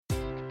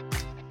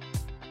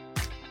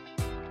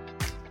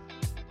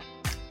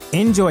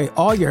Enjoy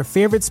all your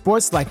favorite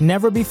sports like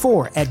never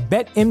before at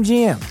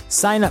BetMGM.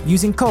 Sign up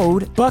using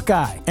code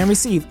Buckeye and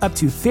receive up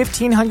to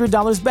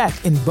 $1,500 back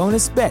in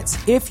bonus bets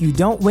if you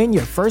don't win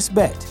your first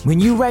bet. When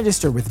you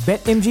register with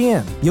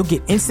BetMGM, you'll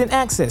get instant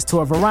access to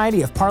a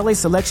variety of parlay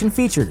selection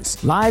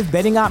features, live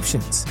betting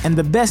options, and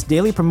the best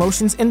daily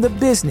promotions in the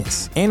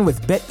business. And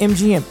with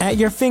BetMGM at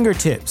your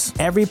fingertips,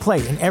 every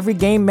play and every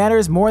game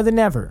matters more than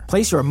ever.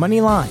 Place your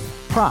money line,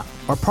 prop,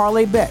 or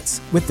parlay bets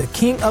with the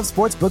king of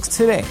sportsbooks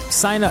today.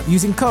 Sign up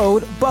using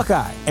code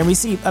Buckeye and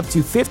receive up to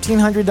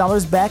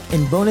 $1,500 back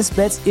in bonus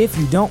bets if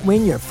you don't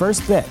win your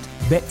first bet.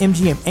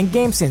 BetMGM and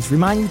GameSense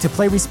remind you to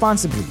play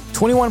responsibly.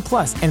 21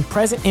 plus and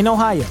present in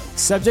Ohio,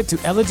 subject to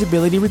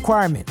eligibility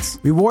requirements.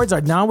 Rewards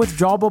are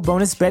non-withdrawable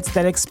bonus bets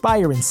that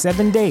expire in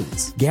 7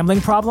 days. Gambling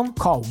problem?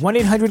 Call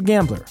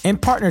 1-800-GAMBLER. In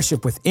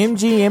partnership with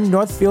MGM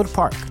Northfield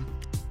Park.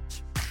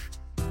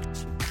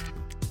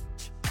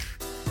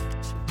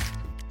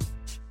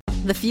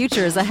 The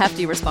future is a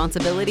hefty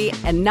responsibility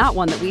and not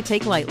one that we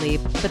take lightly.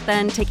 But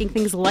then taking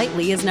things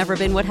lightly has never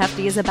been what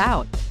Hefty is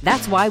about.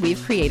 That's why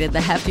we've created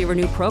the Hefty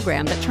Renew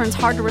program that turns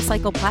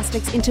hard-to-recycle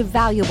plastics into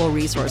valuable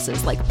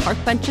resources like park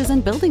benches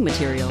and building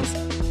materials.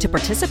 To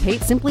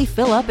participate, simply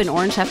fill up an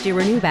orange Hefty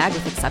Renew bag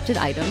with accepted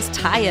items,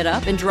 tie it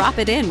up, and drop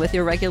it in with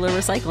your regular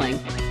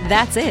recycling.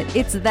 That's it.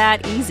 It's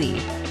that easy.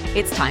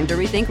 It's time to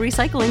rethink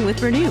recycling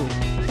with Renew.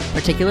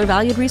 Particular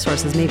valued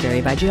resources may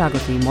vary by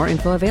geography. More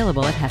info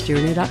available at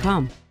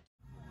heftyrenew.com.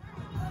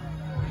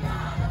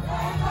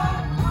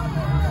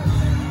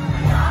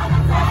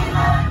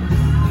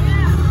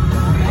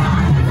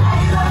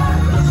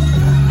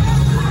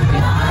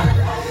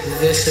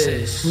 This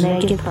is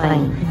Make It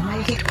Plain.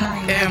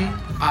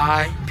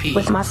 MIP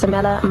With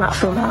Masamela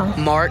Matfumo.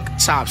 Mark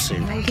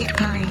Thompson. Make It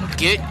Plain.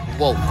 Get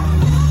woke.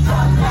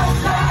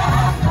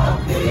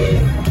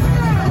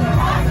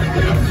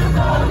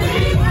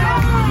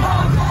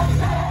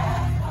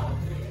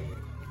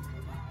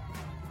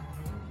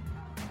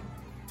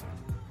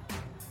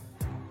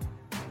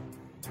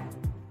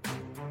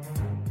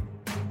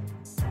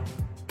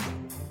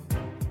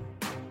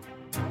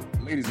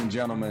 Ladies and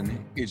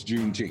gentlemen, it's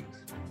Juneteenth.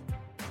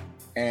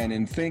 And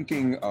in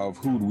thinking of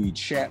who we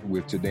chat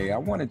with today, I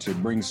wanted to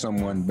bring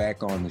someone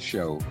back on the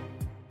show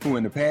who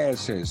in the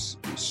past has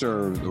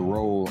served the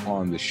role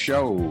on the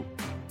show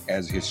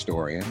as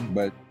historian,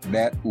 but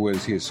that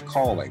was his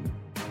calling.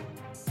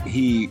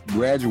 He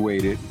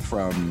graduated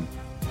from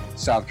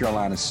South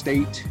Carolina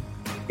State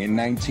in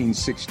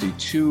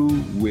 1962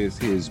 with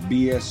his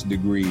BS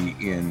degree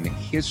in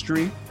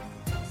history,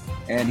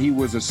 and he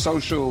was a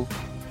social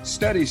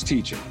studies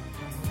teacher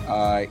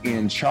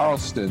in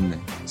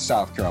Charleston,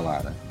 South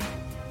Carolina.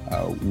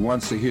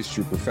 Once a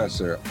history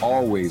professor,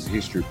 always a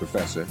history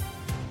professor.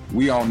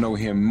 We all know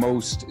him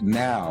most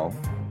now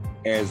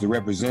as the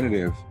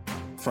representative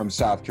from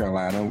South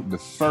Carolina, the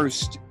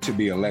first to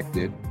be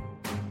elected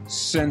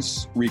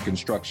since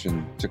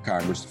Reconstruction to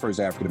Congress, the first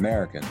African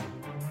American.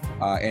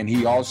 And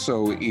he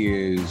also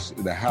is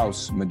the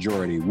House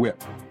Majority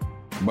Whip.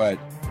 But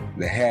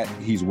the hat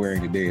he's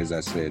wearing today, as I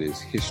said, is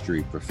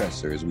history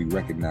professor as we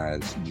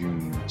recognize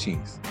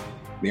Juneteenth.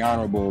 The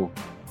Honorable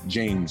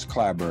James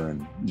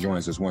Clyburn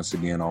joins us once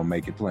again on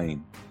Make It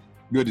Plain.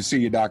 Good to see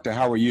you, Doctor.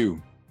 How are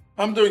you?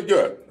 I'm doing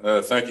good.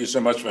 Thank you so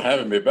much for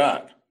having me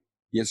back.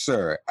 Yes,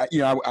 sir. I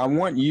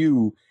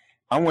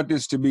want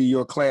this to be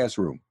your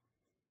classroom.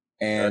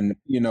 And,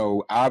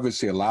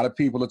 obviously a lot of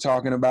people are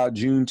talking about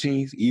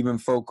Juneteenth, even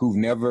folk who've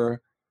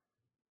never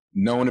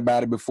known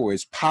about it before.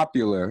 It's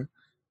popular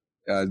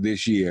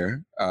this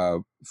year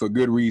for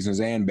good reasons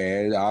and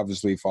bad,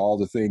 obviously for all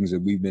the things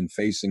that we've been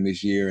facing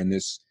this year in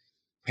this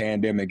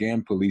pandemic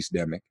and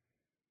police-demic.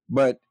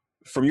 But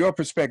from your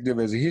perspective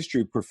as a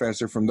history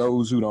professor, from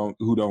those who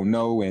don't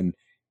know, and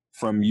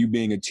from you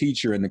being a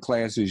teacher in the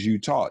classes you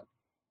taught,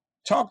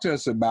 talk to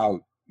us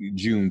about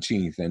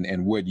Juneteenth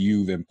and what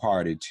you've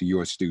imparted to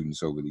your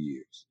students over the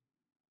years.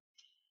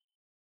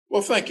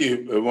 Well, thank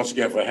you once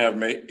again for having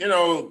me.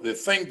 The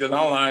thing that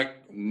I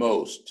like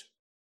most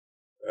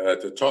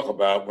to talk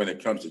about when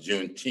it comes to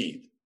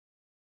Juneteenth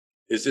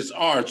is its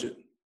origin.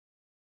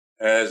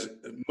 As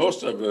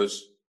most of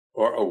us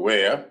are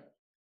aware,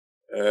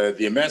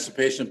 the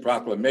Emancipation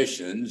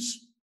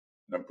Proclamations,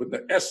 and I'm putting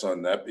an S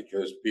on that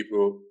because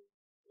people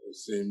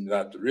seem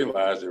not to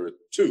realize there were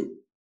two.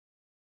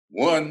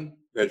 One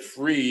that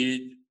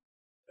freed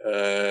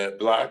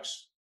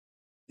blacks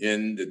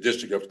in the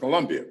District of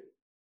Columbia.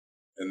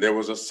 And there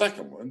was a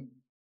second one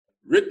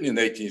written in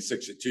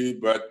 1862,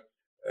 but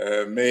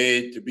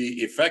made to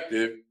be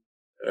effective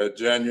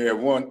January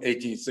 1,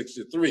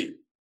 1863.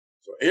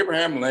 So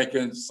Abraham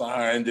Lincoln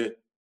signed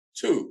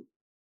two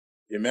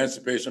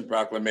Emancipation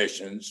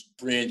Proclamations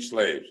freeing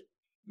slaves.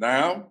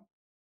 Now,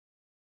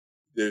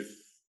 the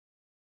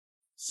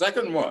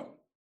second one,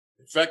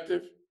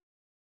 effective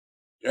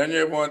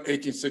January 1,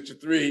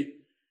 1863,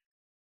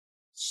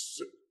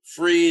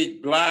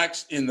 freed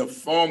blacks in the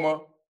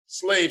former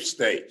slave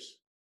states.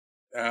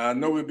 Now, I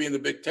know we're being a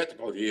bit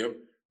technical here,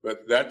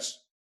 but that's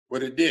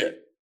what it did.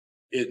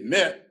 It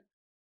meant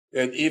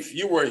that if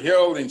you were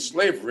held in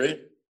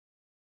slavery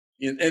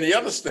in any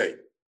other state,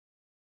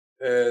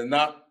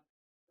 not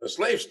a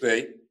slave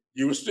state,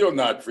 you were still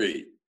not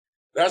free.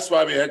 That's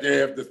why we had to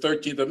have the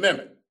 13th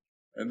Amendment.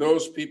 And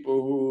those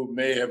people who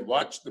may have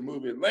watched the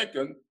movie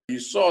Lincoln, you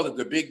saw that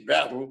the big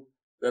battle,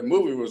 that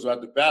movie was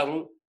about the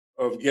battle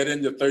of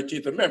getting the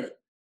 13th Amendment.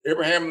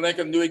 Abraham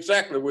Lincoln knew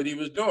exactly what he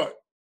was doing.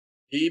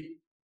 He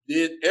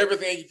did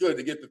everything he could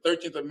to get the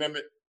 13th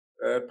Amendment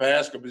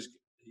passed because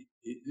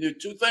he knew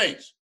two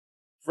things.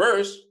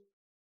 First,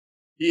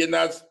 he had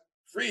not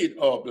freed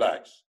all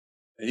blacks.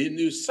 And he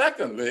knew,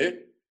 secondly,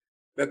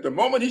 that the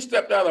moment he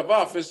stepped out of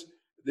office,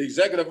 the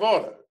executive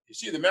order, you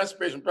see, the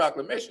Emancipation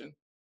Proclamation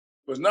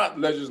was not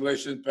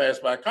legislation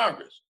passed by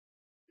Congress.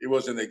 It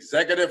was an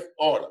executive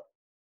order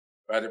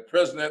by the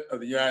President of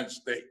the United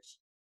States.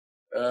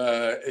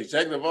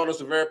 Executive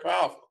orders are very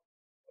powerful.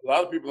 A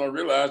lot of people don't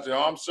realize the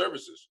armed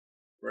services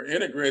were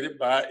integrated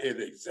by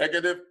an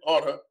executive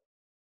order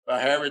by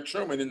Harry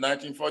Truman in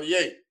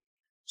 1948.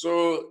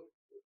 So,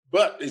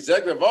 but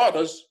executive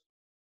orders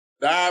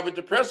die with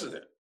the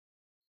president.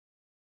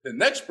 The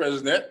next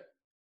president,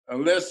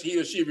 unless he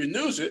or she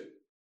renews it,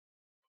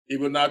 he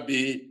will not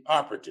be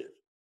operative.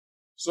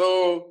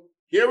 So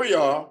here we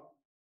are,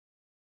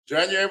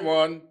 January 1,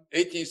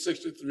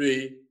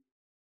 1863,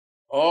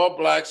 all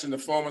blacks in the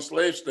former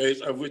slave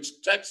states, of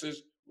which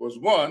Texas was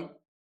one,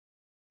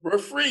 were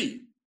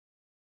freed,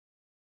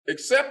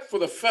 except for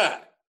the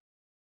fact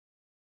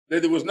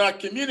that it was not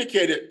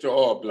communicated to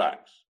all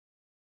blacks.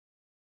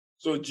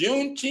 So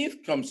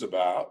Juneteenth comes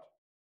about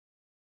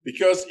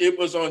because it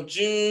was on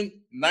June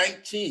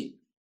 19,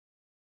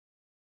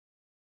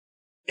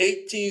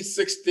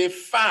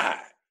 1865,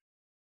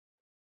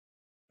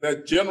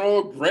 that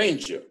General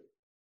Granger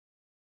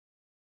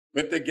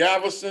went to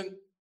Galveston,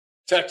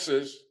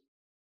 Texas,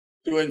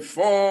 to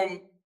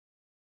inform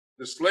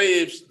the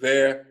slaves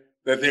there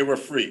that they were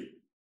free.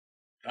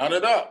 Count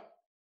it up.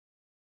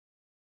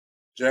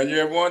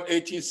 January 1,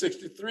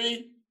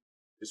 1863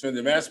 is when the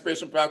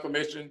Emancipation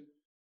Proclamation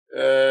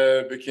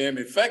became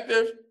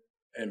effective,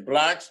 and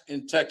blacks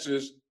in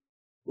Texas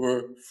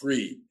were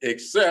free,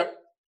 except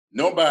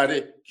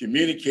nobody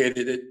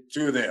communicated it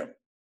to them,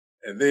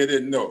 and they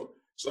didn't know.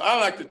 So I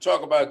like to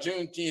talk about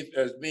Juneteenth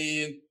as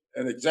being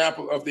an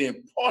example of the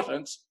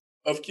importance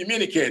of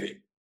communicating.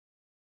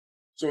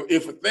 So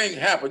if a thing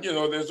happened, you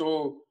know, there's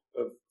old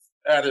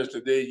adage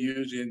that they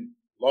use in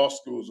law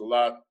schools a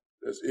lot.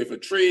 If a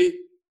tree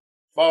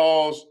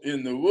falls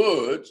in the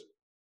woods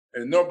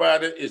and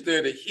nobody is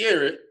there to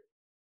hear it,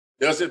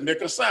 does it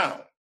make a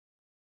sound?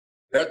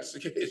 That's the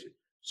case.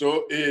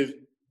 So if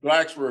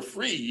blacks were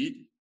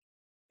freed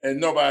and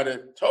nobody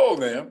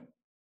told them,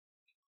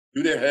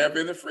 do they have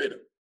any freedom?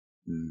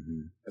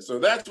 Mm-hmm. And so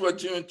that's what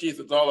Juneteenth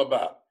is all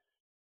about.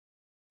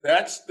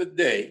 That's the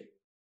day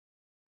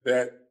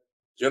that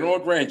General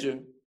Granger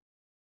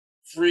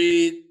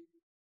freed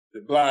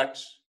the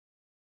blacks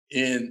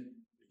in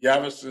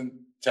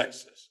Galveston,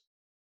 Texas.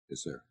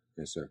 Yes, sir.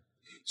 Yes, sir.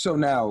 So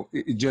now,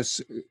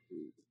 just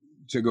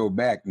to go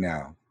back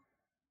now,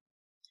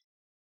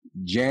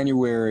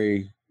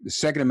 the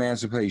Second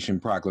Emancipation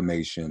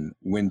Proclamation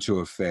went into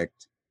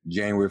effect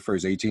January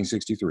 1st,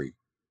 1863.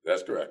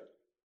 That's correct.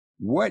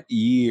 What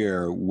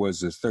year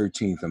was the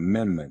 13th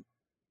Amendment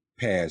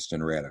passed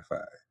and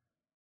ratified?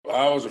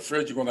 I was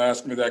afraid you were going to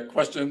ask me that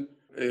question.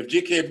 If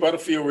G.K.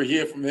 Butterfield were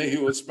here for me, he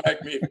would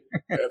smack me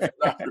if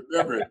I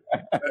remember it.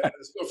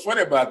 It's so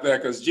funny about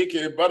that because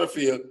G.K.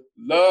 Butterfield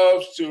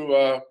loves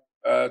to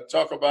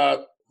talk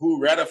about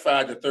who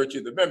ratified the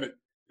 13th Amendment,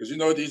 because, you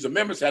know, these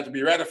amendments have to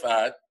be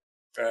ratified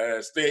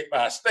state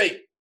by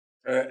state.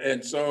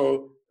 And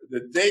so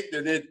the date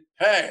that it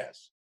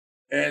passed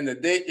and the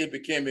date it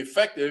became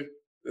effective,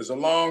 there's a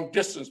long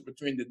distance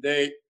between the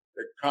date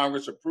that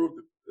Congress approved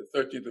the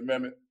 13th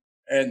Amendment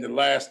and the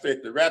last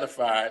state that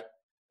ratified.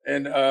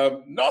 And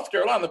North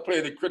Carolina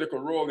played a critical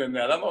role in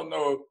that. I don't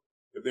know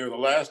if they were the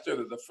last state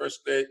or the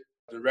first state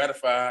to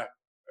ratify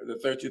the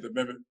 13th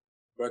Amendment,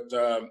 but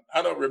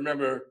I don't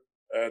remember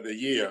the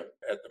year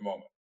at the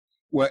moment.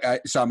 Well,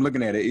 so I'm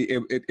looking at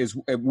it. It's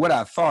what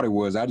I thought it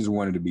was. I just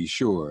wanted to be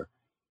sure.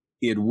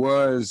 It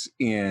was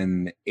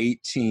in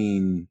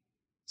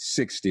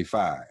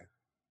 1865.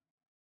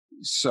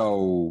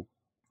 So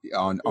the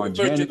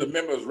 13th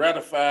Amendment was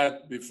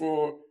ratified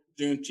before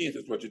Juneteenth,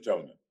 is what you're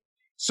telling me.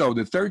 So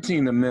the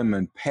 13th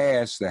Amendment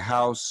passed the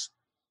House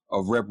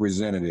of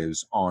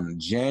Representatives on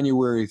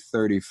January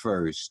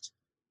 31st,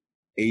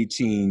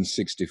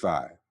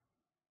 1865.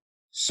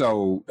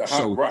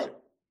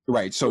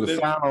 Right. So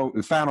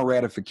the final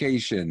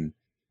ratification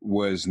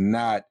was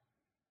not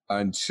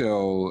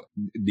until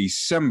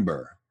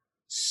December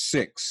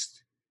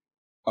 6th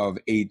of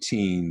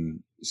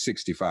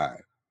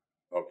 1865.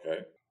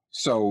 Okay.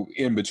 So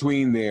in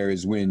between there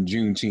is when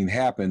Juneteenth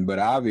happened, but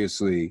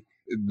obviously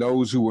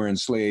those who were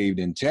enslaved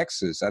in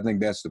Texas, I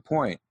think that's the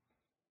point,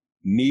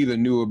 neither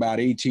knew about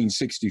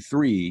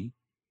 1863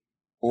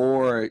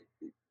 or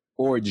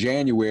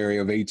January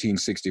of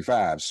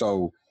 1865.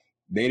 So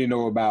they didn't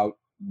know about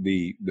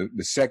the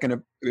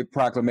second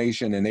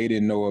proclamation, and they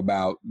didn't know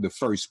about the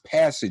first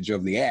passage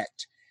of the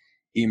act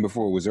even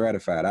before it was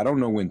ratified. I don't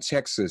know when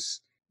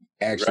Texas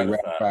actually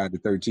ratified the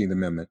 13th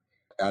Amendment.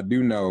 I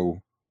do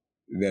know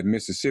that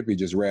Mississippi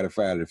just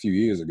ratified it a few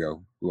years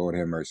ago. Lord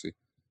have mercy.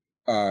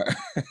 Well,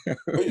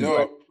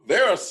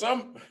 there are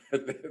some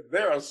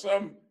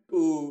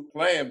who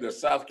claim that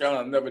South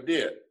Carolina never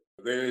did.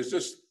 There is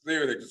this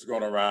theory that's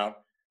going around.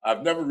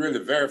 I've never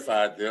really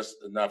verified this,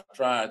 and I've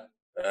tried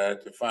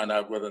to find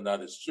out whether or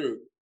not it's true,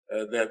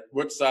 that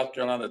what South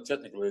Carolina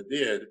technically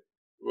did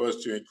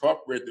was to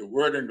incorporate the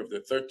wording of the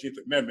 13th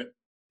Amendment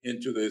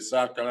into the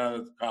South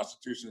Carolina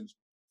Constitution's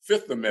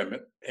Fifth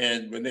Amendment.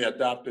 And when they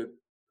adopted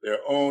their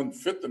own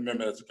Fifth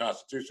Amendment as a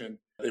constitution,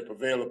 they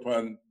prevailed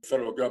upon the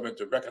federal government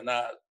to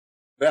recognize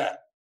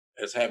that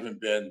as having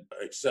been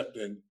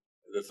accepting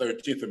the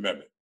 13th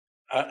Amendment.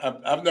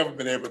 I've never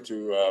been able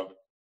to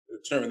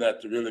determine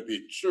that to really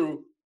be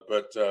true,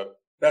 but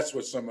that's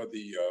what some of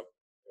the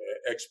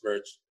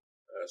experts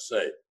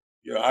say.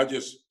 I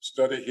just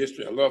study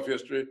history. I love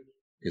history.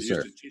 Yes, I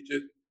sir. used to teach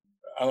it.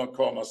 I don't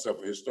call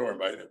myself a historian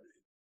by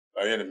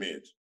any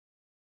means.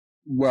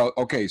 Well,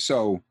 okay,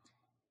 so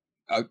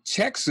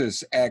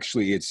Texas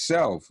actually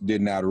itself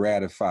did not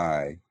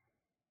ratify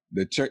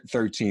the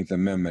 13th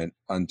Amendment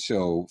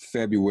until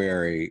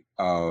February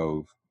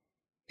of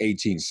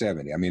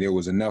 1870. I mean, there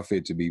was enough for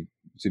it to be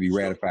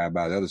ratified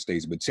by the other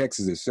states, but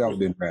Texas itself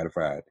didn't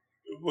ratify it.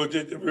 Well,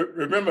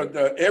 remember,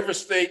 every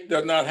state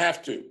does not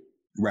have to.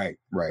 Right.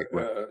 If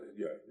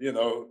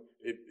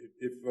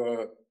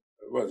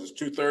what is it,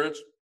 2/3?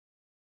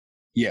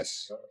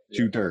 Yes,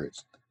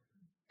 2/3.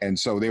 And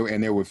so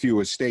there were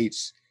fewer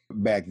states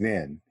back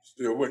then.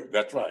 Still wait.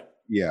 That's right.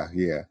 Yeah.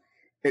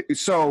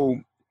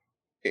 So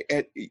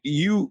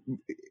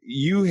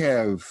you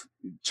have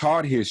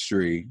taught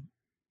history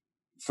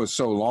for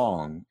so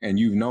long, and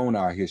you've known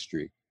our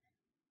history.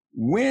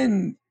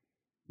 When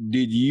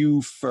did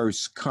you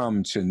first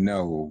come to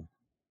know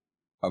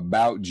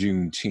about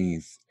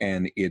Juneteenth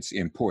and its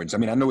importance? I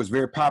mean, I know it's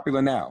very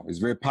popular now. It's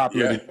very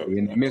popular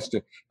in the midst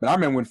of, but I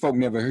remember when folk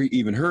never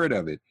even heard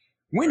of it.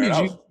 When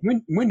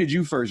did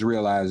you first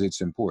realize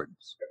its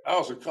importance? I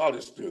was a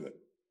college student.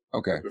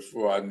 Okay.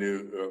 Before I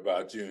knew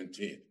about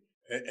Juneteenth.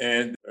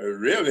 And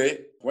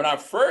really, when I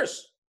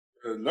first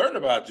learned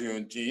about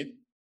Juneteenth,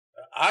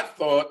 I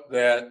thought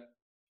that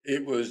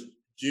it was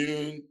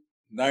June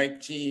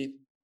 19th,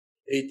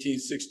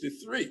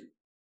 1863.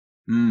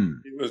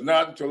 It was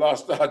not until I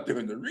started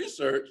doing the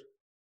research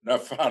and I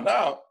found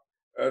out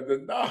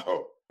that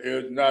no,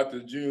 it was not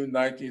the June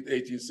 19th,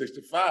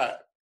 1865.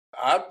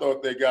 I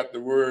thought they got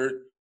the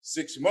word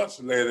 6 months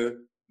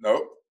later.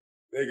 Nope,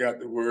 they got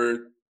the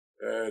word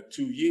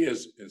 2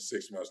 years and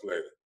 6 months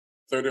later,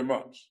 30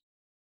 months.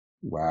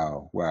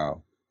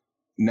 Wow.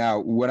 Now,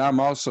 what I'm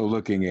also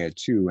looking at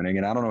too, and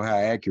again, I don't know how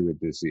accurate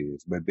this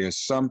is, but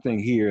there's something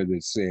here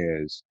that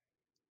says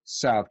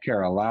South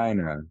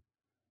Carolina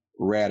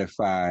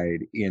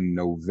ratified in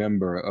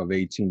November of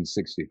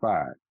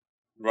 1865.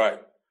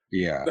 Right.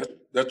 Yeah.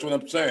 That's what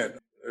I'm saying.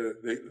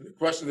 The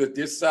question is,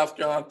 did South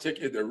Carolina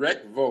take a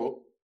direct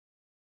vote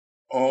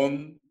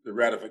on the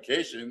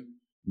ratification,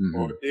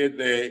 or did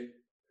they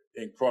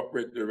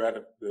incorporate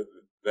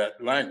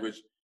that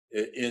language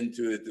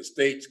into the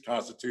state's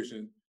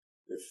constitution?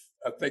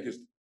 I think it's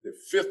the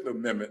Fifth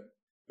Amendment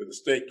to the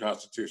state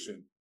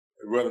constitution.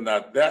 Whether or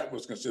not that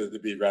was considered to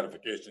be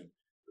ratification,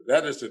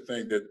 that is the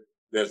thing that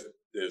there's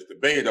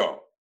debate on.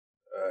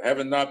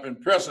 Having not been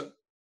present,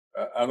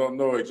 I don't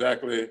know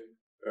exactly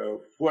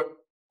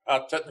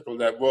how technical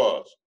that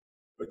was.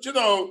 But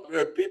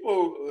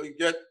people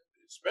get,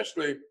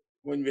 especially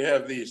when we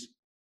have these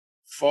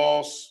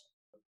false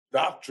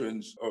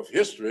doctrines of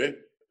history,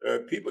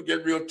 people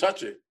get real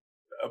touchy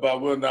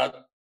about whether or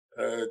not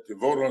to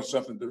vote on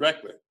something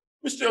directly.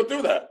 We still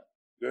do that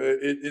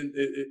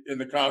in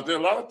the Congress. There are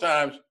a lot of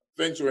times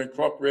things are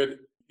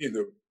incorporated in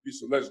the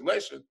piece of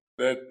legislation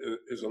that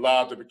is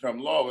allowed to become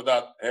law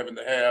without having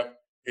to have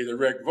a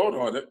direct vote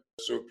on it,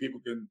 so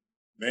people can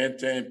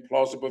maintain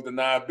plausible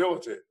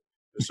deniability.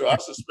 So I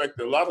suspect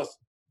that a lot of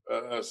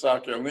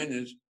South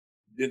Carolinians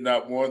did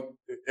not want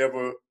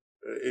ever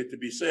it to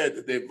be said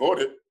that they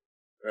voted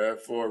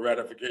for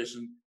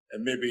ratification,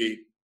 and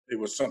maybe it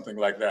was something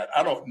like that.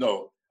 I don't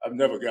know. I've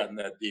never gotten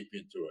that deep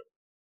into it.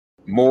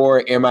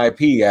 More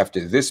MIP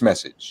after this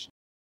message.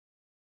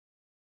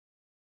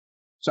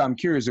 So I'm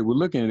curious, if we're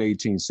looking at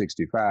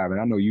 1865,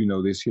 and I know you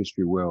know this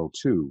history well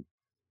too,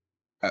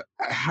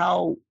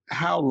 how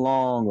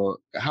long or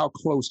how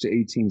close to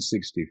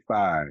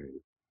 1865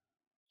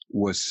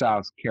 was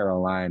South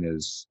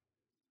Carolina's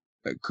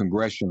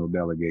congressional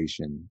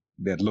delegation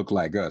that looked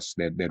like us,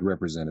 that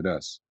represented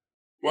us?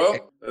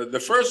 Well, the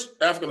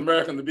first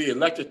African-American to be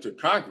elected to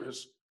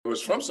Congress was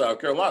from South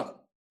Carolina.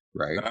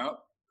 Right.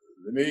 Now,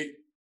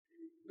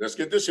 let's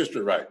get this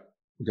history right.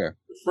 Okay.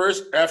 The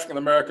first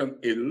African-American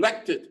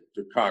elected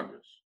to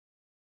Congress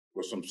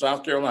was from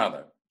South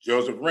Carolina,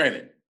 Joseph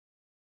Rainey.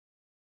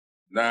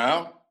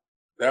 Now,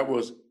 that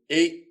was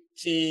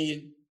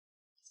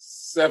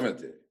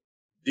 1870,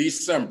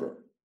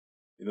 December,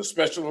 in a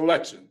special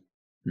election,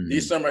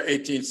 December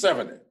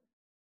 1870.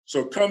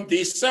 So come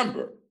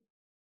December,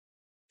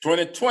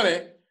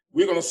 2020,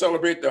 we're going to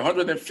celebrate the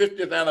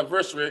 150th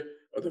anniversary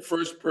of the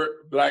first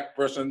Black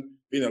person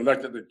being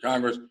elected to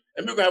Congress.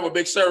 And we're going to have a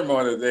big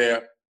ceremony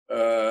there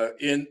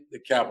in the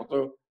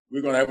Capitol.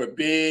 We're going to have a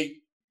big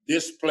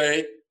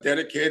display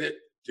dedicated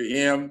to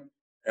him.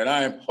 And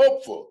I am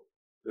hopeful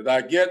that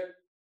I get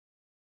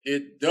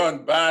it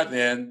done by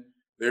then.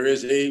 There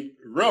is a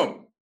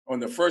room on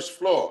the first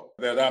floor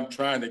that I'm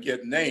trying to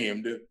get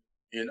named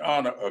in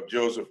honor of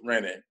Joseph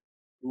Rennie,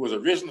 who was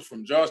originally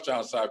from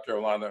Georgetown, South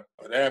Carolina,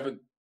 but having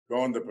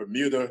gone to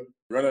Bermuda,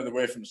 running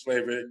away from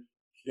slavery,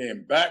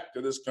 came back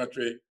to this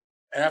country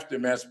after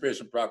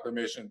Emancipation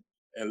Proclamation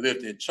and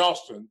lived in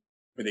Charleston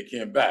when he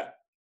came back.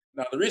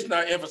 Now, the reason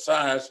I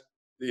emphasize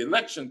the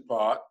election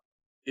part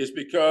is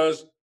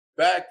because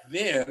back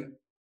then,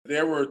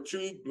 there were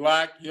two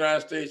Black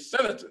United States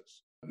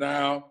senators.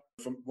 Now,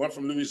 one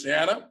from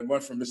Louisiana and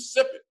one from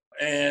Mississippi.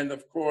 And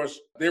of course,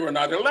 they were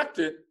not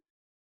elected,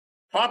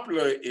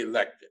 popularly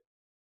elected.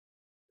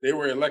 They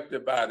were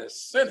elected by the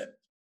Senate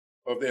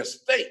of their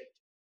state.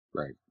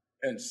 Right.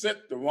 And sent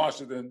to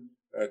Washington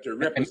to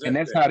represent. And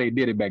that's them. how they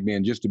did it back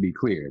then, just to be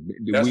clear.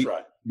 That's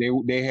right.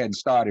 They hadn't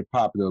started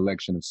popular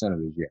election of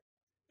senators yet.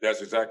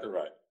 That's exactly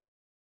right.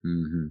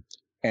 Mm-hmm.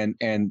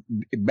 And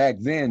back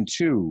then,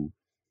 too,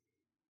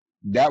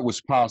 that was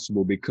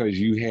possible because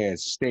you had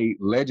state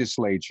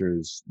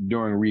legislatures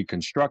during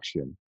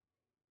Reconstruction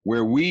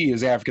where we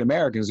as African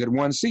Americans had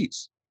won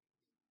seats.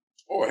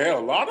 Oh, had a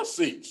lot of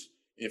seats.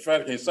 In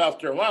fact, in South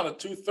Carolina,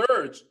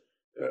 2/3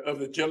 of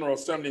the General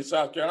Assembly in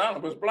South Carolina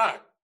was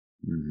Black.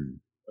 Mm-hmm.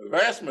 The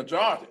vast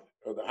majority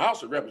of the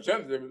House of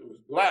Representatives was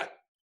Black,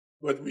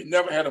 but we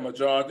never had a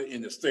majority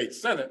in the state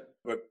Senate.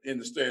 But in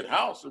the state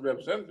House of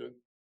Representatives,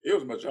 it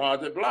was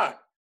majority Black.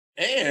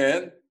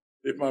 And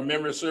if my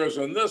memory serves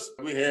on this,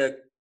 we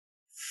had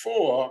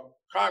 4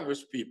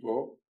 Congress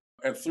people,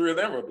 and 3 of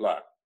them were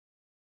Black.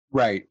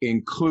 Right,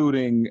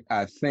 including,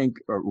 I think,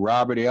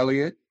 Robert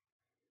Elliott.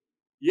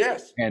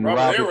 Yes, and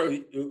Robert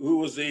Elliott, who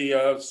was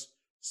the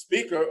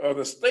Speaker of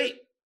the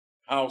State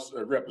House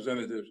of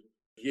Representatives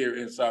here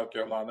in South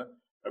Carolina.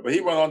 But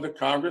he went on to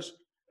Congress.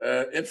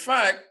 In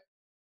fact,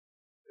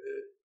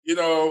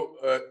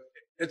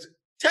 it's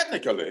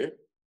technically,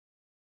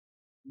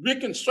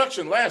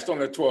 Reconstruction lasts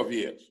only 12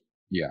 years.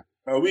 Yeah.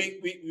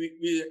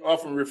 We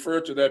often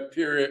refer to that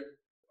period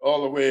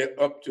all the way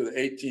up to the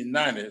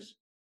 1890s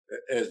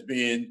as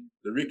being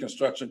the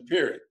Reconstruction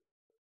period.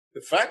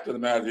 The fact of the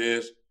matter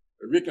is,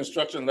 the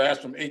Reconstruction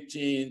lasts from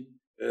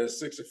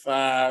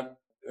 1865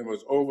 and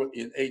was over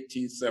in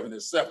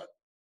 1877.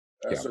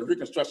 So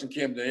Reconstruction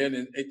came to end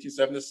in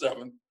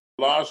 1877,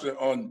 largely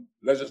on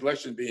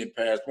legislation being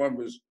passed. One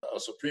was a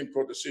Supreme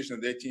Court decision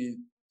in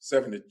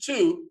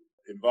 1872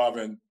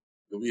 involving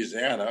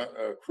Louisiana,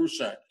 a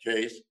Cruikshank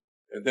case,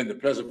 and then the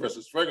Pleasant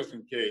versus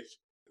Ferguson case,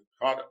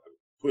 Carter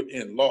put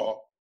in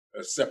law,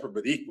 separate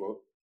but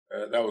equal.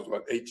 That was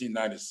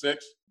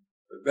 1896.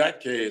 That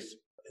case,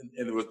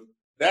 and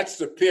that's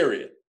the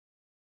period.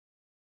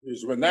 It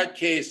was when that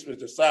case was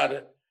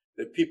decided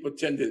that people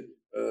tended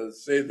to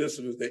say this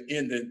was the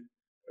ending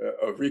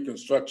of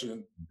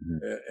Reconstruction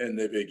and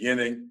the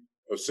beginning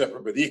of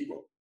separate but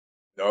equal.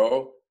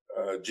 No,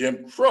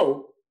 Jim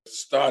Crow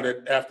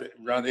started after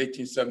around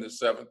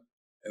 1877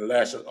 and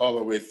lasted all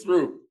the way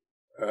through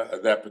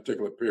that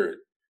particular period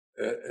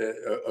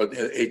of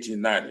the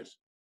 1890s.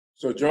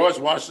 So George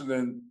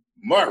Washington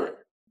Murray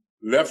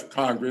left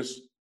Congress.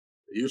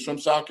 He was from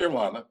South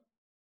Carolina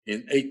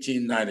in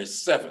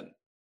 1897.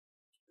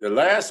 The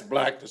last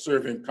Black to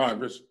serve in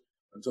Congress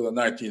until the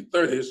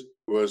 1930s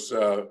was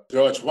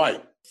George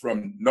White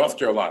from North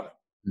Carolina.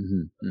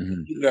 Mm-hmm.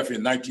 Mm-hmm. He left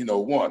in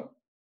 1901,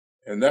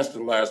 and that's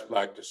the last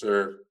Black to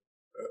serve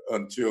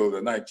until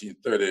the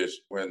 1930s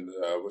when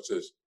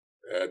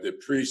the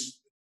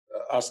priest,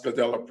 Oscar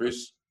de la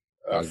Priest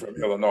from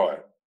Illinois.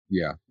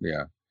 Yeah.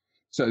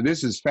 So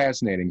this is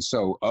fascinating.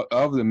 So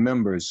of the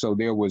members, so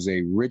there was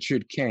a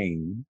Richard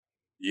Kane.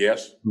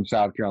 Yes. From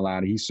South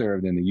Carolina. He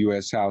served in the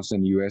U.S. House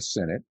and U.S.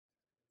 Senate.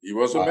 He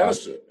was a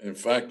minister. In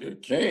fact,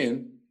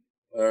 Kane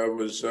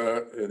was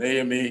an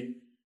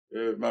AME.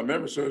 My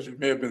memory serves, he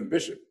may have been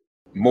bishop.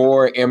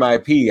 More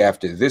MIP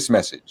after this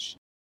message.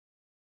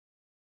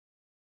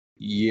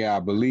 Yeah,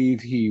 I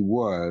believe he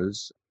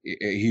was.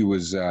 He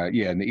was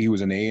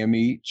an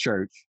AME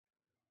church,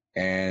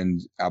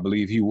 and I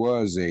believe he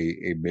was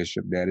a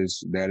bishop. That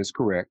is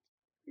correct.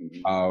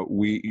 Mm-hmm.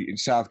 We in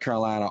South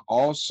Carolina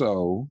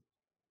also.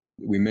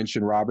 We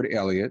mentioned Robert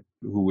Elliott,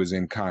 who was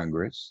in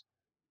Congress.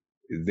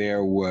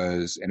 There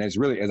was, and as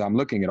I'm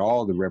looking at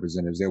all the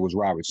representatives, there was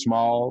Robert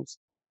Smalls,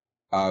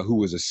 who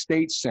was a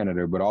state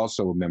senator, but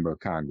also a member of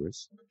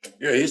Congress.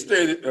 Yeah, he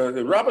stated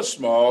that Robert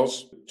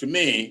Smalls, to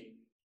me,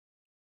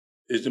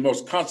 is the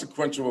most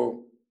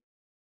consequential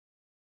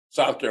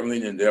South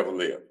Carolinian to ever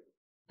live.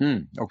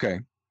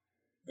 Okay.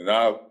 And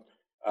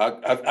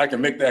I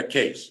can make that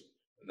case.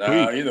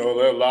 Now, Please. there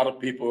are a lot of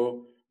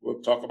people who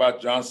will talk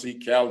about John C.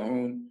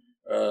 Calhoun.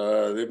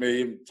 They may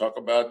even talk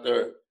about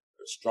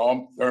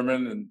Strom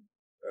Thurmond and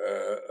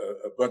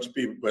a bunch of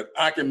people, but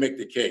I can make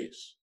the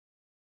case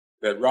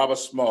that Robert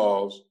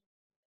Smalls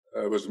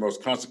was the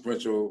most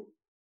consequential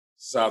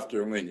South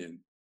Carolinian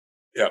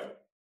ever.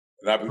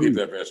 And I believe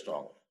that very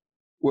strongly.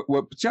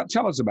 Well,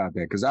 tell us about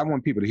that, because I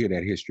want people to hear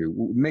that history.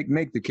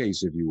 Make the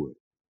case, if you would.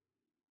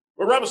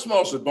 Well, Robert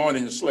Smalls was born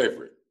into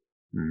slavery.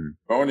 Mm-hmm.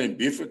 Born in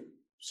Beaufort,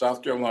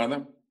 South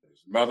Carolina.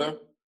 His mother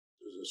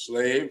was a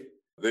slave.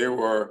 They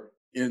were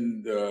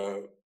in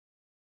the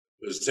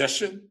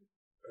possession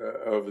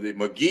of the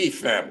McGee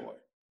family.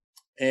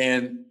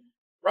 And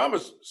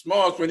Robert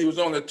Smalls, when he was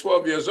only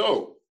 12 years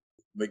old,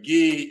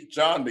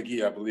 John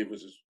McGee, I believe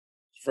was his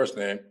first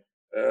name,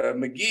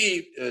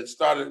 McGee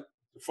started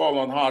to fall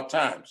on hard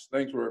times.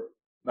 Things were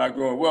not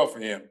going well for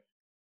him.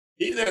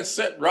 He then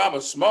sent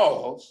Robert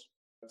Smalls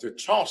to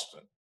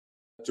Charleston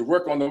to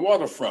work on the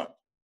waterfront.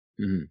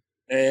 Mm-hmm.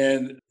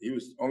 And he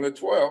was only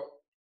 12.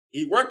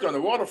 He worked on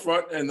the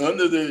waterfront, and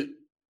under the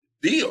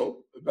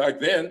deal back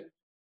then,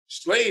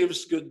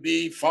 slaves could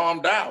be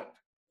farmed out,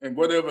 and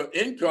whatever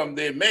income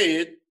they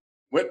made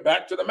went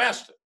back to the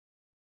master.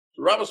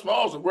 So Robert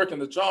Smalls was working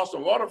the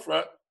Charleston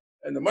waterfront,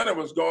 and the money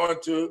was going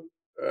to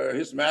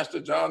his master,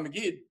 John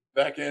McGee,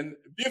 back in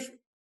Beaufort.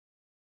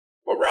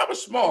 Well, Robert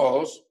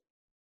Smalls,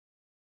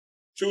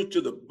 true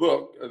to the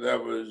book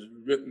that was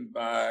written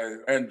by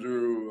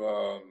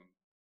Andrew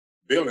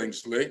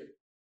Billingsley,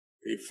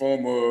 a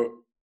former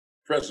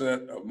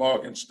president of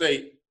Morgan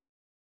State,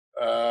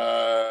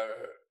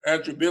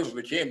 Andrew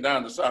Billingsley came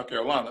down to South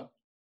Carolina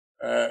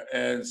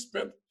and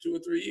spent 2 or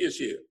 3 years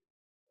here.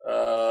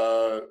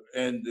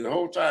 And the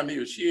whole time he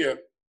was here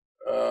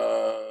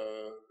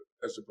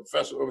as a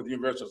professor over at the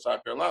University of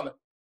South Carolina,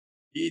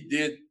 he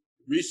did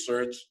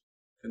research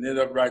and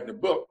ended up writing a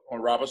book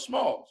on Robert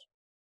Smalls.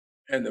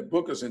 And the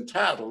book is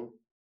entitled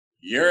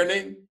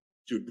Yearning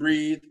to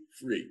Breathe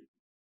Free.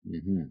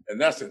 Mm-hmm. And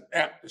that's an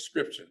apt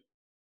description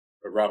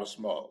of Robert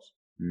Smalls.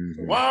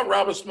 Mm-hmm. So while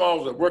Robert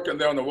Smalls was working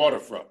there on the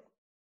waterfront,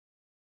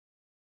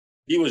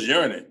 he was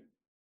yearning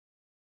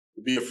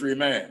to be a free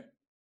man.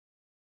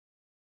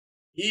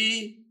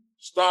 He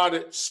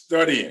started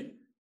studying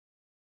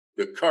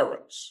the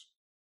currents.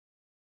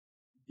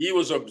 He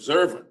was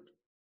observant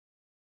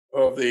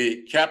of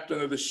the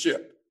captain of the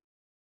ship.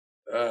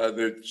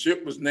 The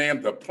ship was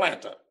named the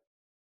Planter.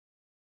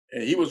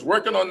 And he was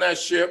working on that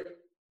ship,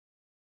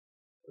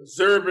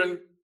 observing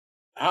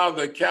how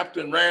the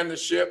captain ran the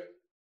ship,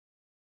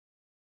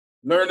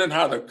 learning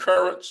how the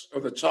currents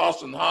of the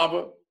Charleston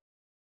Harbor.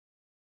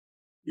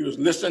 He was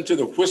listening to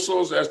the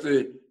whistles as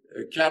the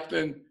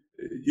captain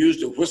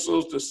used the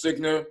whistles to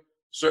signal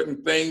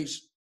certain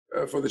things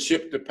for the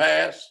ship to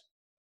pass.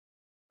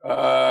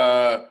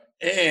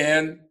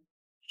 And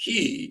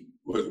he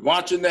was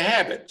watching the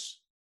habits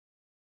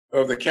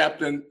of the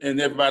captain and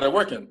everybody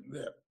working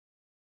there.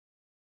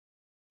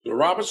 So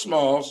Robert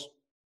Smalls,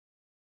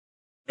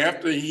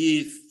 after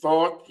he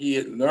thought he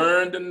had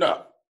learned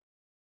enough,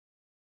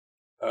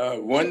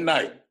 one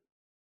night,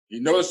 he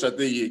noticed that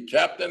the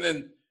captain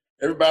and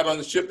everybody on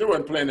the ship, they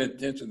weren't paying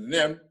attention to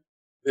them.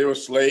 They were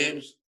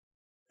slaves,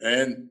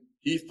 and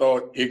he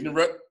thought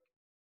ignorant.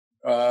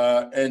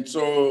 And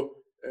so,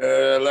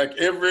 like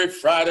every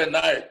Friday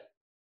night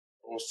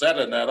or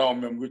Saturday night, I don't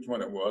remember which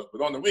one it was,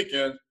 but on the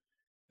weekends,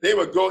 they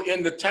would go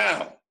into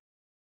town,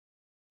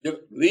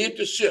 leave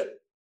the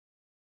ship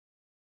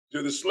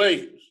to the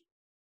slaves.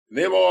 And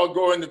they would all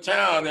go into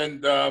town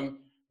and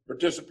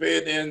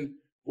participate in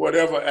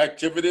whatever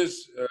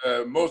activities,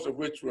 most of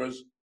which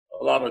was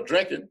a lot of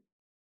drinking.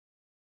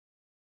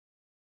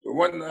 So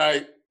one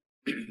night,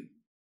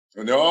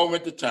 when they all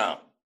went to town,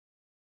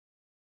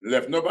 they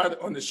left nobody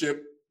on the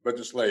ship but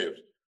the slaves.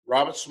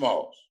 Robert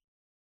Smalls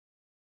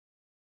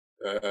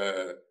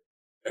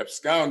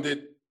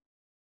absconded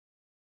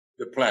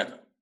the Planter.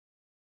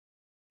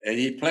 And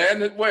he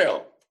planned it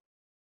well.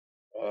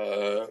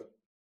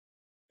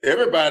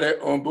 Everybody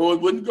on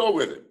board wouldn't go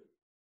with him.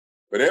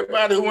 But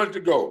everybody who wanted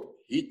to go,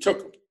 he took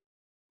them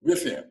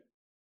with him.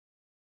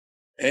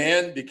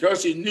 And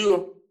because he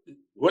knew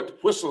what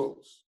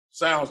whistles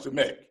sounds to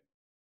make,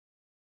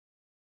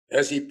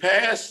 as he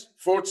passed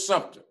Fort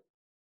Sumter,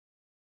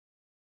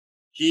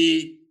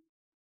 he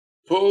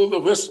pulled the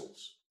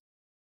whistles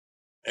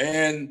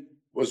and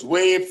was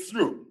waved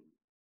through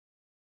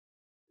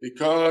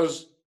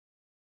because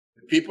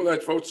the people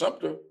at Fort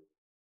Sumter,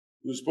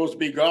 who was supposed to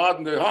be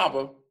guarding the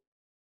harbor,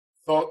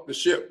 thought the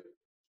ship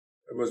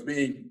was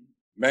being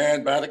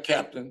manned by the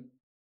captain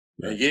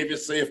and gave it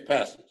safe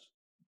passage.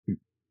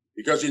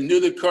 Because he knew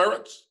the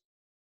currents,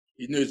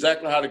 he knew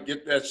exactly how to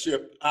get that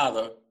ship out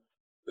of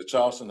the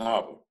Charleston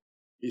Harbor.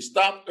 He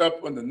stopped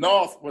up in the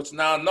north, what's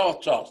now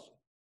North Charleston,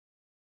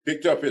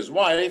 picked up his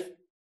wife,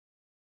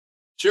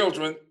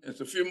 children,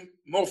 and a few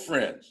more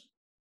friends,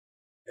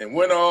 and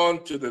went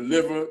on to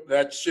deliver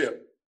that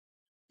ship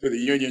to the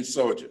Union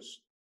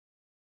soldiers.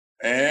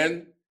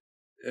 And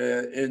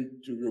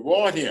to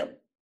reward him,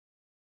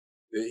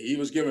 he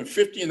was given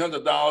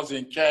 $1,500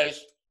 in cash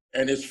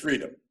and his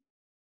freedom.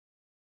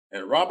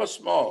 And Robert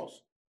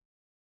Smalls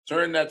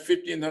turned that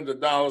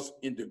 $1,500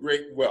 into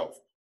great wealth.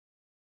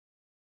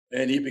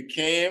 And he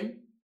became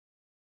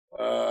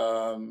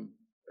a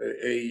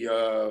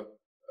a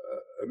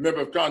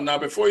member of Congress. Now,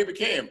 before he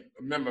became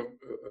a member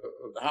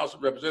of the House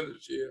of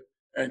Representatives here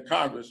and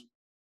Congress,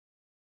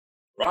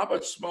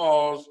 Robert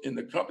Smalls, in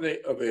the company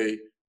of a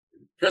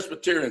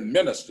Presbyterian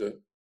minister.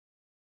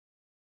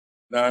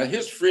 Now,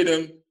 his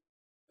freedom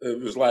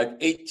was like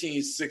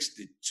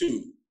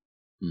 1862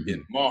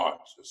 in March,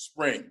 the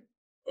spring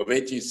of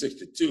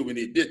 1862 when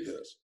he did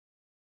this.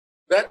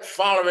 That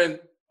following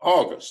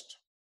August,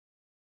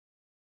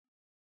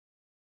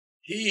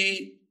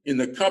 he, in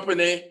the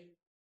company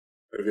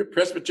of a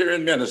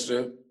Presbyterian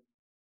minister,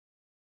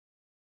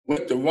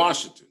 went to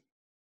Washington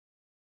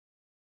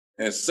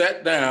and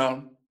sat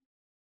down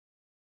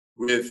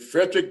with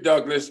Frederick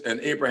Douglass and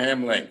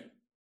Abraham Lincoln.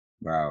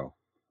 Wow.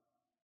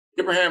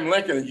 Abraham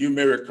Lincoln, you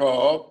may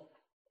recall,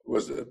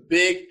 was a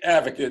big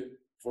advocate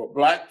for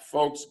Black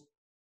folks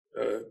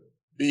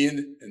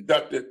being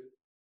inducted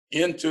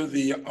into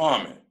the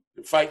Army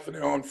to fight for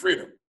their own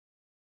freedom.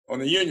 On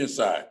the Union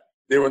side,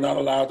 they were not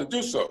allowed to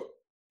do so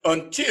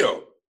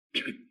until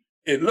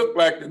it looked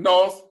like the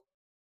North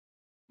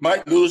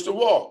might lose the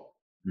war.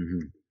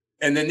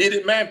 And they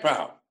needed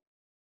manpower.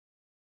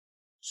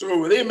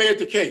 So they made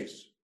the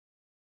case.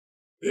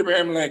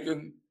 Abraham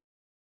Lincoln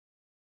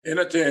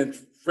entertained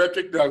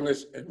Frederick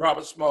Douglass and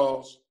Robert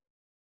Smalls.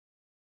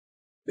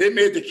 They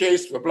made the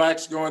case for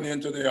Blacks going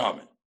into the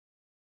Army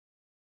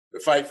to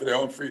fight for their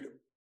own freedom.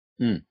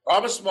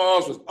 Robert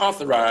Smalls was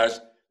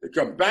authorized to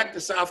come back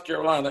to South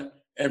Carolina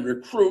and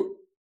recruit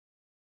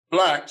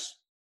Blacks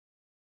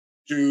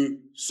to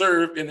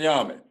serve in the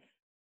Army.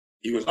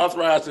 He was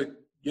authorized to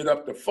get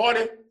up to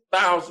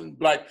 40,000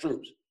 Black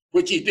troops,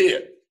 which he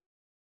did.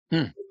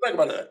 Think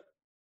about that.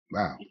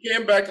 Wow. He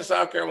came back to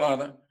South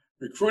Carolina,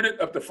 recruited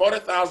up to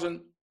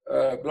 40,000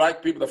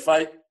 Black people to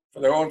fight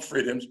for their own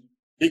freedoms.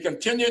 He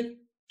continued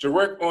to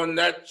work on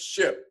that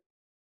ship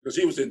because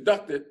he was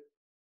inducted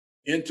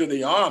into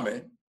the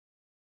Army,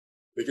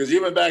 because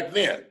even back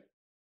then,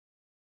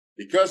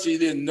 because he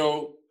didn't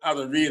know how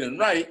to read and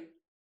write,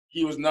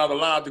 he was not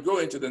allowed to go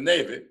into the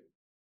Navy,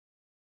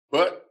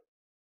 but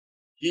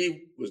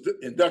he was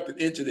inducted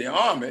into the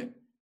Army,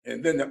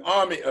 and then the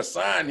Army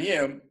assigned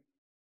him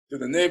to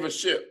the naval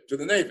ship, to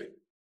the Navy.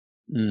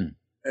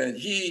 And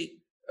he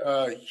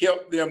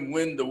helped them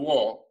win the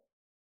war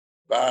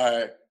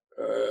by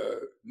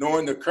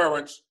knowing the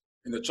currents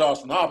in the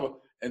Charleston Harbor.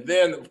 And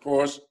then, of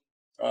course,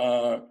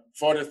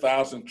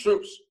 40,000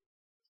 troops.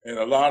 And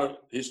a lot of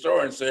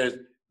historians say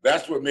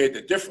that's what made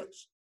the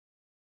difference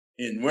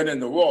in winning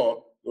the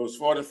war, those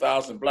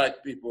 40,000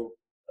 Black people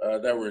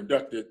that were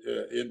inducted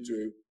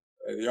into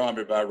the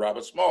Army by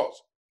Robert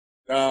Smalls.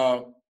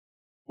 Now,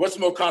 what's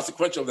more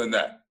consequential than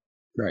that?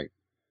 Right.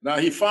 Now,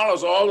 he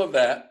follows all of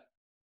that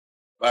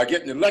by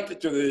getting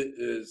elected to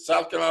the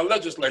South Carolina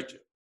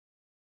legislature,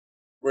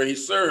 where he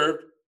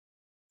served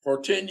for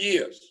 10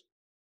 years.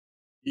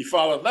 He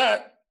followed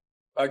that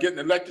by getting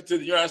elected to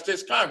the United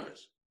States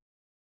Congress,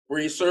 where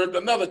he served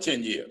another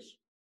 10 years.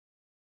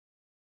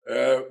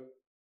 The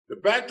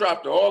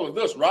backdrop to all of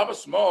this, Robert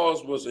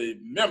Smalls was a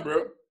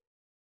member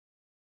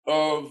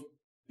of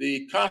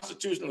the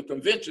Constitutional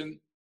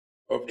Convention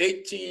of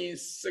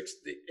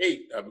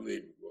 1868, I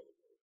believe it was,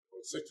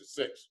 or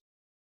 66.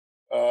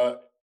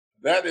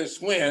 That is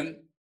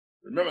when,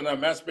 remember the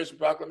Emancipation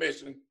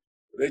Proclamation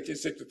of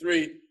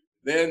 1863,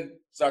 then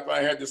South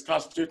Carolina had this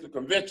Constitutional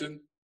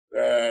Convention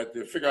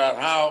to figure out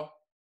how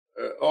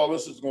all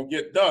this is going to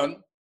get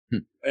done.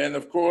 And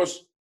of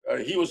course,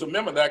 he was a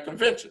member of that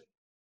convention.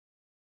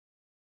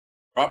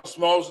 Robert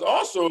Smalls was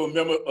also a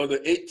member of the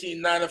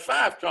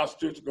 1895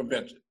 Constitutional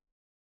Convention.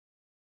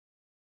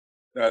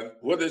 Now,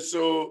 what is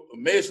so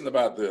amazing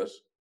about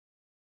this,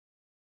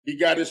 he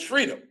got his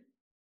freedom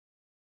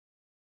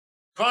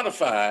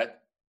codified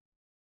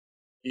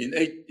in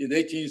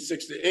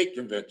 1868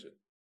 convention.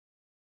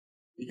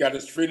 He got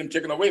his freedom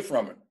taken away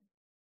from him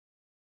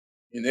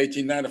in the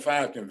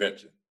 1895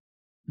 convention.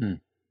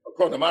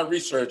 According to my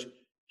research,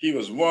 he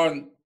was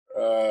one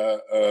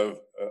of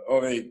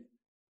only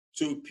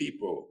two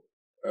people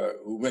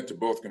who went to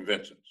both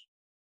conventions.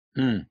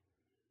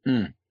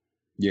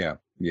 Yeah.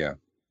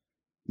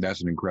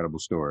 That's an incredible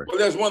story. Well,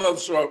 there's one other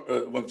story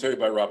I want to tell you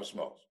about Robert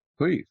Smalls.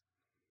 Please.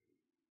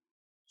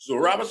 So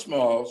Robert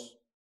Smalls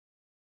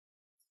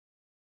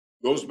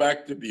goes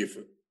back to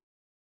Beaufort.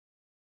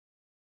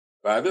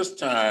 By this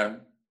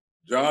time,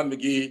 John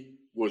McGee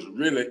was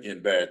really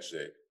in bad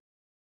shape.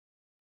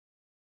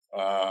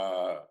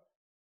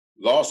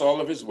 Lost all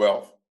of his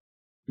wealth.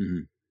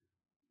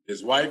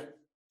 His wife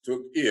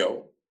took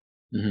ill.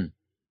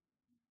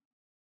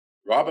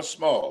 Robert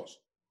Smalls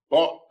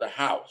bought the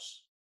house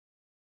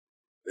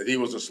that he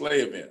was a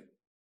slave in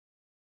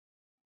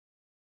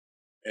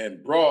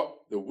and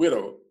brought the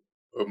widow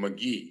of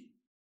McGee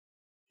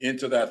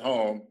into that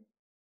home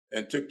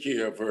and took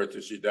care of her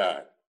till she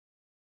died.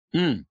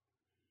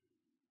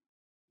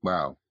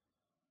 Wow.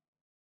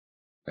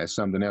 That's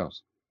something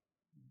else.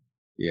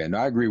 Yeah, no,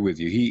 I agree with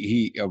you.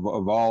 He of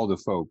all the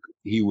folk,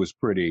 he was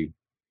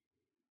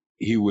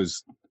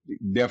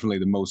definitely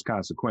the most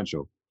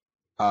consequential.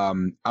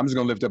 I'm just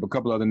going to lift up a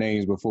couple other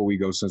names before we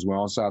go, since we're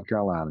on South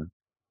Carolina.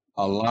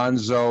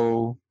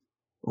 Alonzo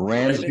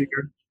Ranzier.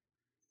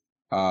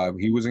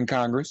 He was in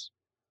Congress.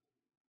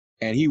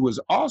 And he was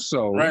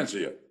also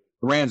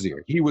Ranzier.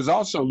 He was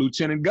also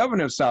Lieutenant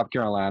Governor of South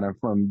Carolina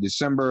from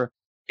December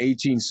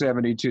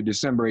 1870 to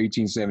December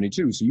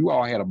 1872. So you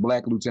all had a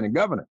black lieutenant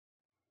governor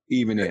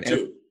even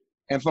then.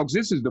 And folks,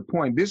 this is the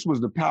point. This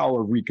was the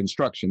power of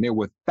Reconstruction. There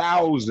were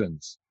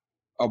thousands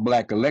of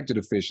black elected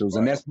officials,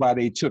 and that's why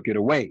they took it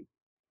away,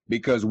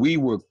 because we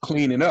were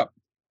cleaning up.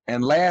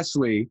 And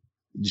lastly,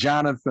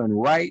 Jonathan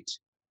Wright,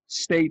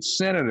 state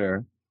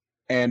senator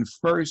and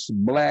first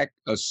black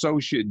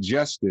associate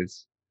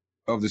justice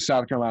of the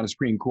South Carolina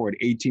Supreme Court,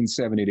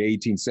 1870 to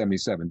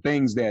 1877.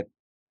 Things that,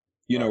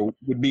 you know,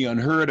 would be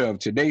unheard of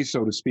today,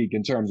 so to speak,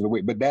 in terms of the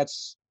way. But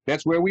that's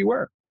where we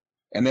were,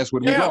 and that's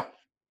what we got.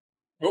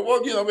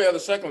 Well, you know, we had a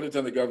second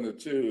lieutenant governor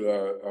too,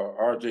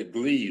 R.J.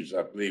 Gleaves,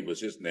 I believe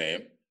was his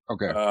name.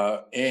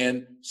 Okay.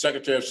 And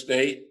Secretary of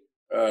State,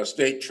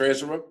 State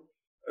Treasurer.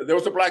 There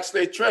was a black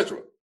state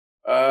treasurer.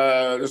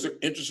 There's an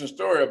interesting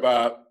story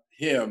about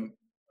him,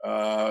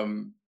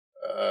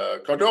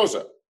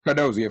 Cardozo.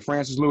 Cardozo, yeah,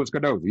 Francis Lewis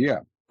Cardozo, yeah.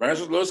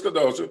 Francis Lewis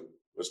Cardozo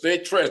was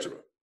state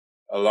treasurer.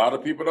 A lot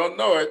of people don't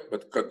know it,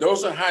 but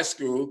Cardozo High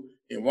School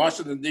in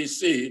Washington,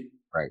 D.C.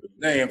 was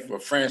named for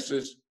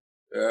Francis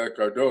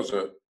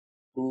Cardozo,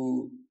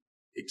 who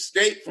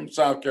escaped from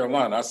South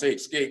Carolina. I say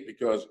escaped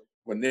because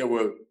when they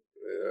were,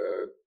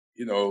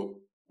 you know,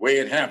 way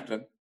at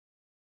Hampton,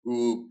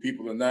 who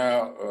people are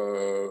now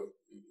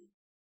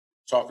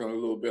talking a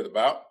little bit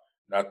about,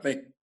 and I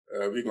think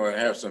we're going to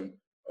have some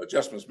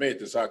adjustments made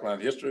to South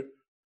Carolina history,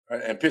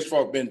 and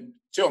Pitchfork Ben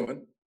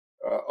Tillman,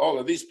 all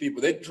of these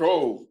people, they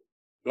drove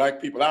black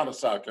people out of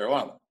South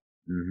Carolina,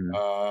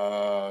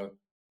 to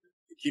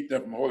keep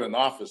them from holding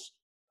office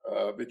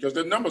because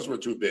their numbers were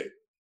too big.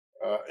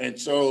 And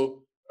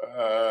so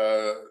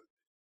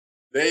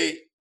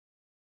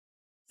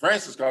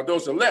Francis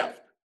Cardozo left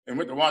and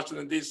went to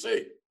Washington,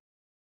 D.C.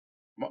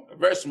 A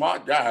very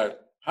smart guy,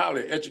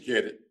 highly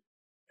educated.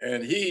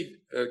 And he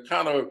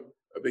kind of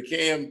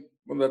became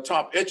one of the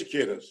top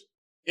educators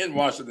in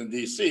Washington,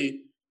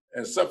 D.C.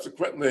 And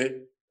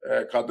subsequently,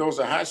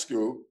 Cardozo High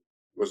School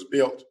was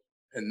built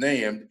and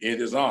named in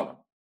his honor.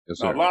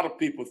 Yes, now, a lot of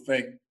people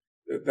think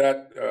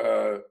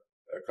that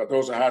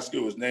Cardozo High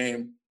School was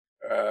named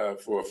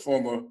for a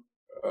former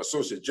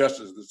Associate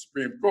Justice of the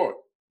Supreme Court.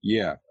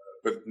 Yeah.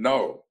 But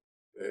no,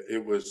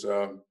 it was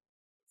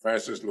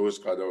Francis Lewis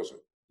Cardozo.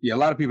 Yeah, a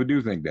lot of people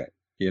do think that,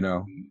 you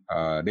know.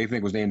 They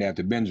think it was named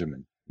after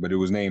Benjamin, but it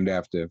was named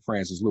after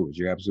Francis Lewis.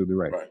 You're absolutely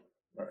right.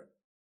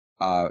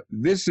 Right.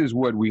 This is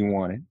what we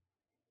wanted.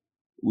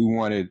 We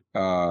wanted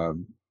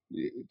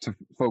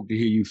folk to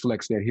hear you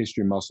flex that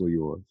history muscle of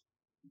yours.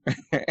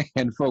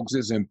 And folks,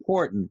 it's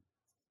important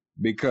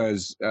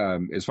because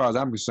as far as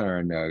I'm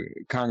concerned,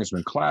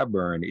 Congressman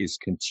Clyburn is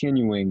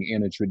continuing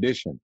in a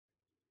tradition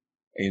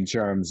in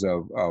terms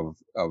of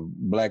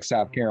Black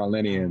South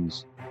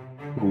Carolinians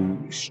who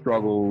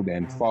struggled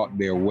and fought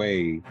their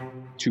way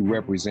to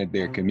represent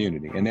their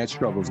community. And that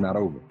struggle's not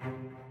over.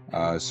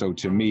 So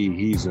to me,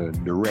 he's a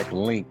direct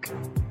link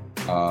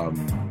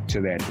to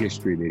that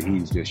history that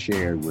he's just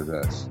shared with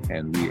us.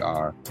 And we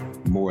are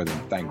more than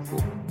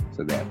thankful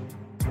for that.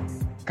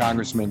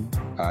 Congressman,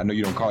 I know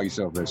you don't call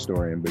yourself a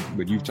historian,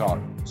 but you've taught.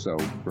 So,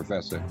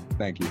 Professor,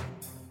 thank you.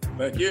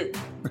 Thank you.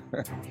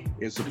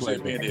 It's a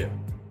Appreciate pleasure. Being here.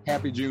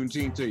 Happy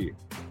Juneteenth to you.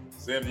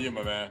 Same to you,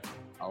 my man.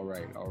 All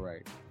right, all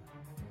right.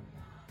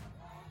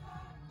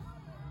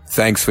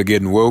 Thanks for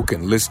getting woke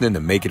and listening to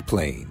Make It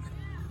Plain.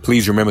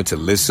 Please remember to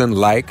listen,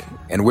 like,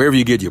 and wherever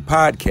you get your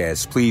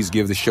podcasts, please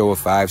give the show a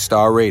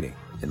 5-star rating.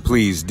 And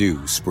please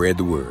do spread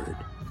the word.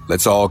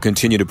 Let's all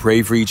continue to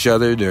pray for each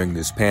other during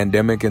this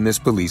pandemic and this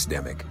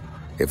police-demic.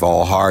 If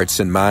all hearts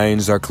and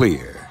minds are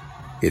clear,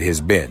 it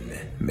has been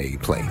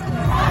made plain.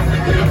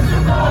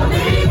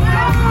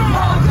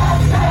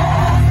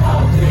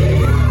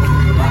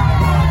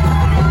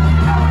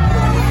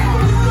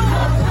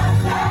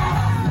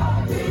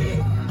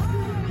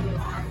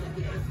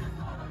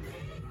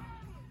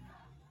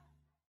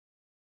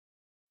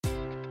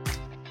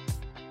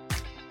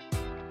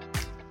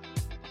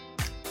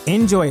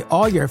 Enjoy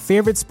all your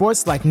favorite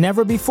sports like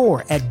never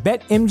before at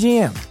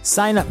BetMGM.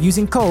 Sign up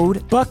using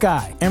code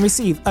Buckeye and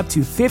receive up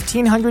to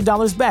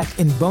 $1,500 back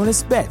in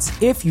bonus bets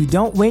if you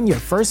don't win your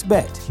first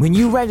bet. When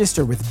you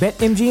register with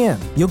BetMGM,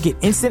 you'll get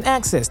instant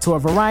access to a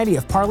variety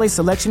of parlay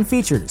selection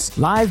features,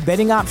 live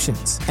betting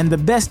options, and the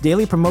best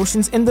daily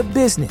promotions in the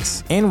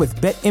business. And with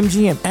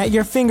BetMGM at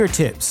your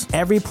fingertips,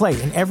 every play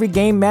and every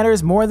game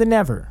matters more than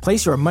ever.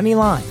 Place your money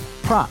line,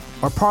 prop,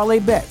 or parlay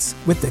bets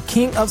with the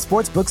king of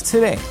sportsbooks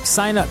today.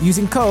 Sign up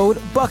using code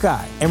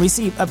Buckeye and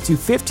receive up to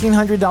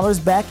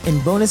 $1,500 back in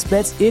bonus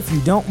bets if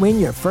you don't win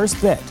your first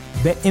bet.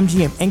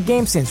 BetMGM and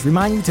GameSense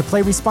remind you to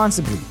play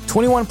responsibly.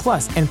 21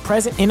 plus and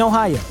present in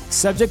Ohio,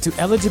 subject to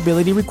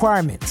eligibility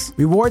requirements.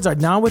 Rewards are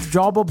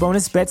non-withdrawable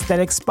bonus bets that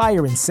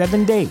expire in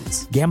 7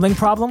 days. Gambling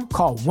problem?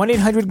 Call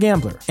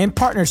 1-800-GAMBLER in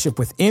partnership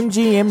with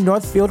MGM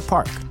Northfield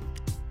Park.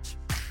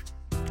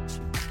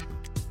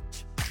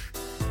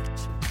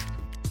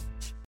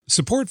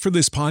 Support for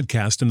this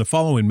podcast and the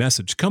following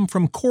message come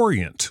from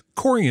Corient.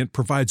 Corient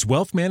provides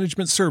wealth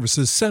management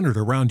services centered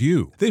around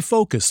you. They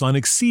focus on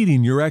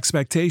exceeding your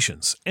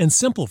expectations and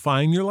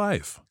simplifying your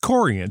life.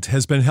 Corient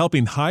has been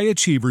helping high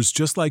achievers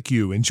just like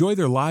you enjoy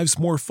their lives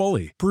more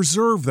fully,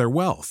 preserve their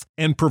wealth,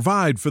 and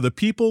provide for the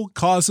people,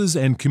 causes,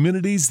 and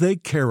communities they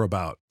care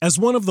about. As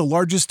one of the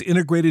largest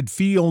integrated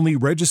fee-only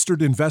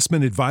registered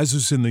investment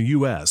advisors in the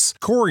U.S.,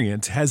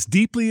 Corient has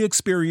deeply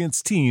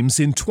experienced teams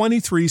in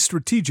 23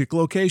 strategic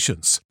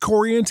locations.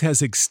 Corient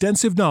has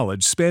extensive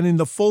knowledge spanning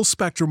the full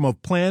spectrum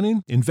of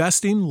planning,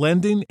 investing,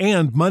 lending,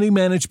 and money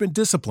management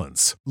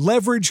disciplines.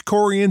 Leverage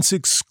Corient's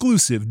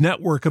exclusive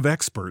network of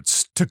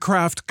experts to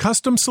craft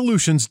custom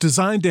solutions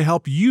designed to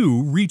help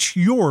you reach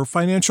your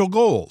financial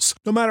goals,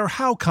 no matter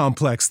how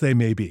complex they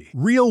may be.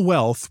 Real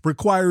wealth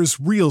requires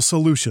real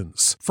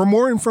solutions. For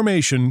more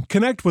information,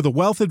 connect with a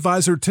wealth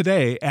advisor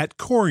today at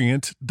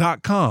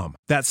Corient.com.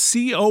 That's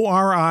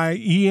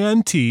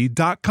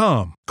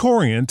Corient.com.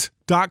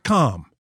 Corient.com.